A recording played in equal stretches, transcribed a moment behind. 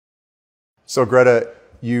So Greta,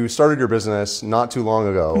 you started your business not too long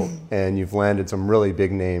ago and you've landed some really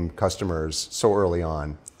big name customers so early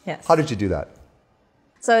on. Yes. How did you do that?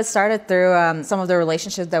 So it started through some of the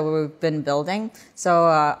relationships that we've been building. So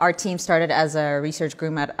our team started as a research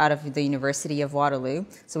group out of the University of Waterloo.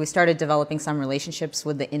 So we started developing some relationships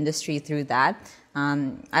with the industry through that.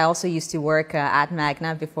 I also used to work at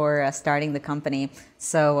Magna before starting the company.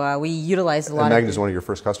 So we utilized a lot of... Magna is one of your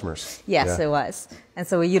first customers. Yes, it was. And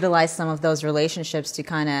so we utilized some of those relationships to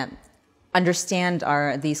kind of understand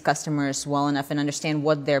these customers well enough and understand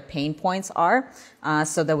what their pain points are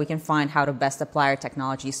so that we can find how to best apply our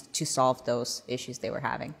technologies to solve those issues they were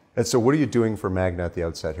having. And so what are you doing for Magna at the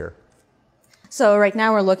outset here? So right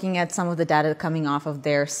now we're looking at some of the data coming off of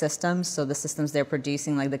their systems. So the systems they're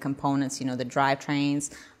producing, like the components, the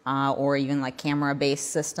drivetrains, or even like camera-based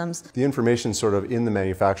systems. The information sort of in the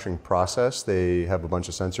manufacturing process, they have a bunch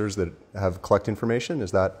of sensors that collect information.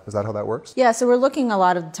 Is that how that works? Yeah, so we're looking a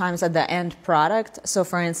lot of the times at the end product. So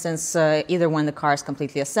for instance, either when the car is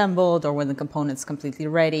completely assembled or when the component's completely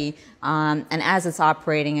ready, and as it's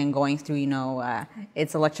operating and going through,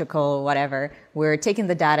 its electrical whatever, we're taking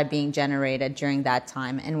the data being generated during that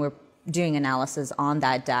time and we're doing analysis on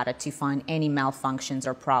that data to find any malfunctions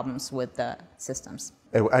or problems with the systems.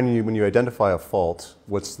 And when you identify a fault,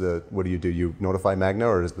 what do? You notify Magna,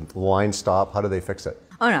 or does the line stop? How do they fix it?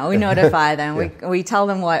 Oh no, we notify them. Yeah. We tell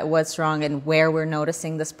them what's wrong and where we're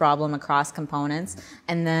noticing this problem across components,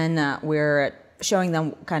 and then we're showing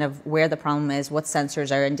them kind of where the problem is, what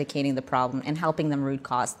sensors are indicating the problem, and helping them root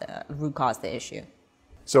cause the issue.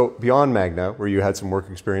 So beyond Magna, where you had some work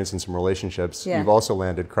experience and some relationships, You've also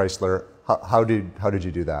landed Chrysler. How did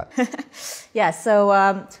you do that? Yeah,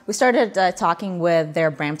 so we started talking with their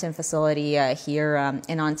Brampton facility here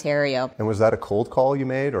in Ontario. And was that a cold call you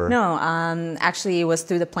made, or? No, actually it was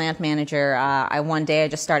through the plant manager. One day I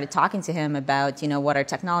just started talking to him about what our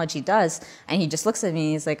technology does, and he just looks at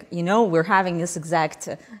me. He's like, we're having this exact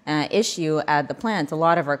issue at the plant. A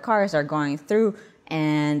lot of our cars are going through,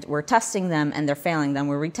 and we're testing them and they're failing them.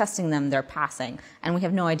 We're retesting them, they're passing. And we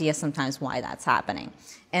have no idea sometimes why that's happening.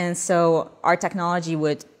 And so our technology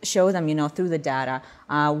would show them, through the data,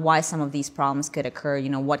 why some of these problems could occur.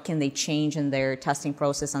 What can they change in their testing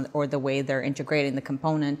process or the way they're integrating the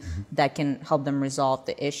component that can help them resolve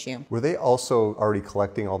the issue. Were they also already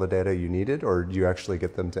collecting all the data you needed, or do you actually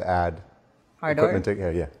get them to add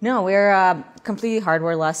hardware? Yeah. No, we're completely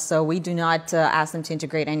hardware-less, so we do not ask them to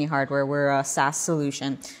integrate any hardware. We're a SaaS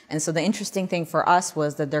solution. And so the interesting thing for us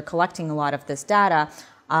was that they're collecting a lot of this data,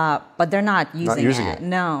 but they're not using it.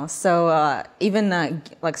 No. So even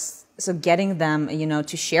so getting them,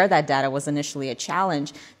 to share that data was initially a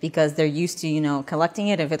challenge because they're used to, collecting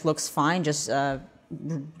it. If it looks fine, just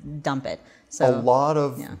dump it. So, a lot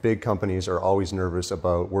of big companies are always nervous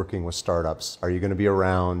about working with startups. Are you going to be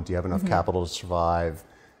around? Do you have enough capital to survive?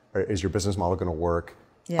 Or is your business model going to work?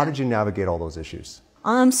 Yeah. How did you navigate all those issues?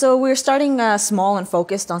 So we're starting small and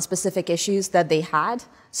focused on specific issues that they had.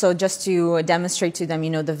 So just to demonstrate to them,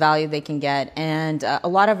 the value they can get. And a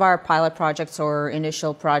lot of our pilot projects or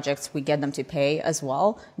initial projects, we get them to pay as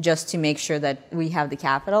well, just to make sure that we have the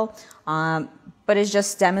capital. But it's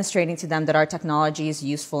just demonstrating to them that our technology is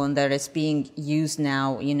useful and that it's being used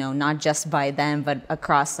now, not just by them, but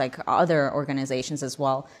across other organizations as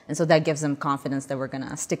well. And so that gives them confidence that we're going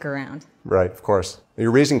to stick around. Right, of course.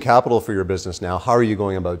 You're raising capital for your business now. How are you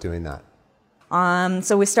going about doing that?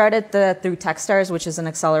 So we started through Techstars, which is an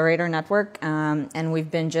accelerator network, and we've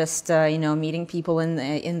been just meeting people in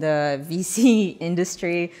the VC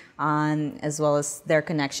industry, as well as their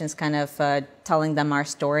connections, kind of telling them our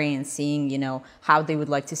story and seeing how they would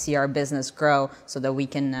like to see our business grow, so that we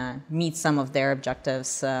can meet some of their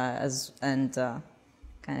objectives and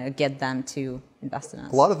kind of get them to invest in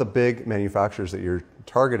us. A lot of the big manufacturers that you're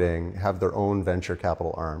targeting have their own venture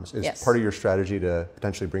capital arms. Is part of your strategy to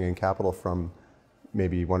potentially bring in capital from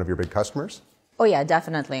maybe one of your big customers? Oh yeah,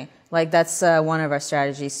 definitely. That's one of our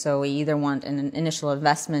strategies. So we either want an initial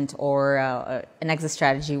investment or an exit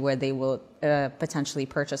strategy where they will potentially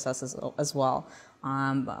purchase us as well.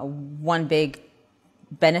 One big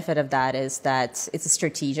benefit of that is that it's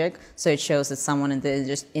strategic, so it shows that someone in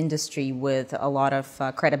the industry with a lot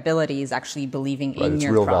of credibility is actually believing in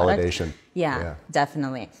your product. It's real validation. Yeah,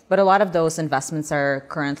 definitely. But a lot of those investments are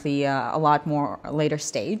currently a lot more later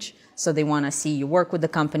stage, so they want to see you work with the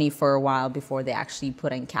company for a while before they actually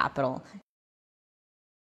put in capital